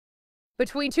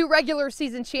Between 2 regular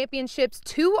season championships,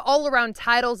 2 all-around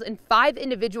titles, and 5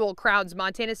 individual crowns,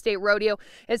 Montana State Rodeo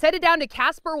is headed down to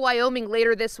Casper, Wyoming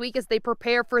later this week as they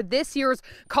prepare for this year's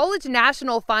College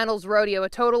National Finals Rodeo. A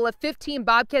total of 15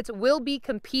 Bobcats will be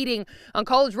competing on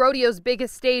College Rodeo's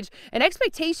biggest stage, and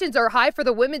expectations are high for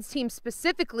the women's team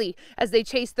specifically as they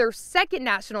chase their 2nd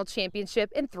national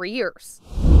championship in 3 years.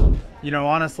 You know,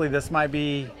 honestly, this might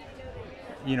be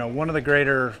one of the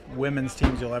greater women's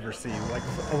teams you'll ever see. Like,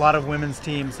 a lot of women's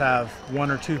teams have 1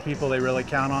 or 2 people they really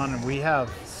count on, and we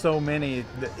have so many.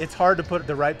 It's hard to put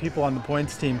the right people on the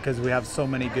points team because we have so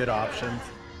many good options.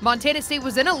 Montana State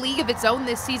was in a league of its own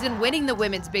this season, winning the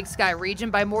Women's Big Sky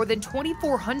region by more than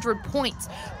 2,400 points.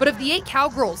 But of the 8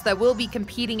 Cowgirls that will be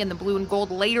competing in the blue and gold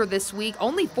later this week,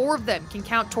 only 4 of them can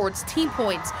count towards team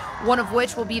points, one of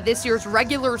which will be this year's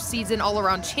regular season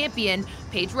all-around champion,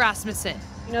 Paige Rasmussen.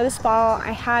 You know, this fall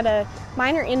I had a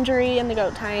minor injury in the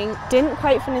goat tying. Didn't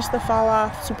quite finish the fall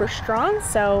off super strong,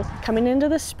 so coming into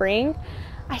the spring,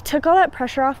 I took all that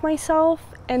pressure off myself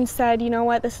and said, you know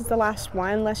what, this is the last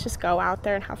one. Let's just go out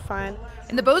there and have fun.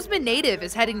 And the Bozeman native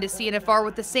is heading to CNFR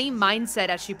with the same mindset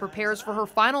as she prepares for her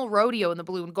final rodeo in the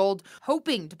blue and gold,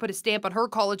 hoping to put a stamp on her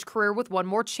college career with one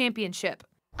more championship.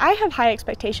 I have high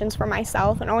expectations for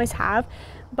myself and always have,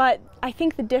 but I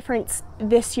think the difference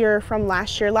this year from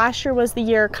last year was the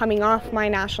year coming off my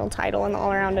national title in the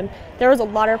all-around, and there was a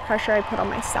lot of pressure I put on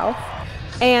myself.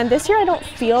 And this year I don't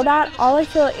feel that. All I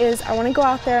feel is I want to go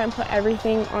out there and put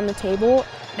everything on the table.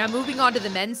 Now moving on to the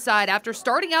men's side, after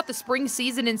starting out the spring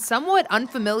season in somewhat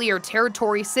unfamiliar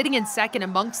territory, sitting in 2nd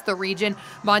amongst the region,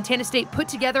 Montana State put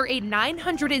together a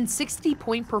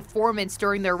 960-point performance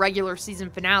during their regular season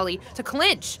finale to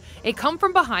clinch a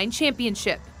come-from-behind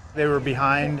championship. They were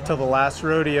behind till the last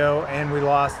rodeo, and we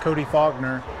lost Cody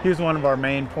Faulkner. He was one of our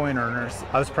main point earners.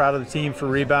 I was proud of the team for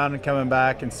rebounding, coming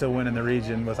back, and still winning the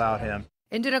region without him.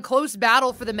 And in a close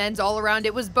battle for the men's all-around,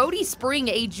 it was Bodie Spring,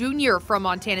 a junior from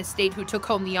Montana State, who took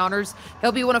home the honors.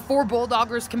 He'll be one of 4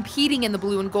 Bulldoggers competing in the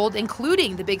blue and gold,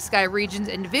 including the Big Sky region's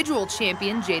individual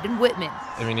champion, Jaden Whitman.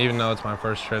 I mean, even though it's my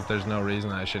first trip, there's no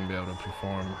reason I shouldn't be able to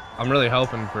perform. I'm really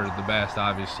hoping for the best,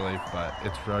 obviously, but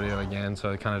it's rodeo again,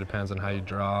 so it kind of depends on how you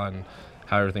draw and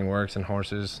how everything works, and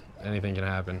horses, anything can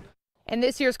happen. And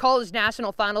this year's College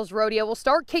National Finals Rodeo will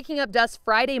start kicking up dust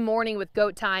Friday morning with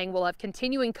goat tying. We'll have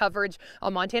continuing coverage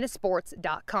on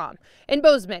montanasports.com. In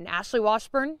Bozeman, Ashley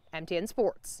Washburn, MTN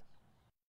Sports.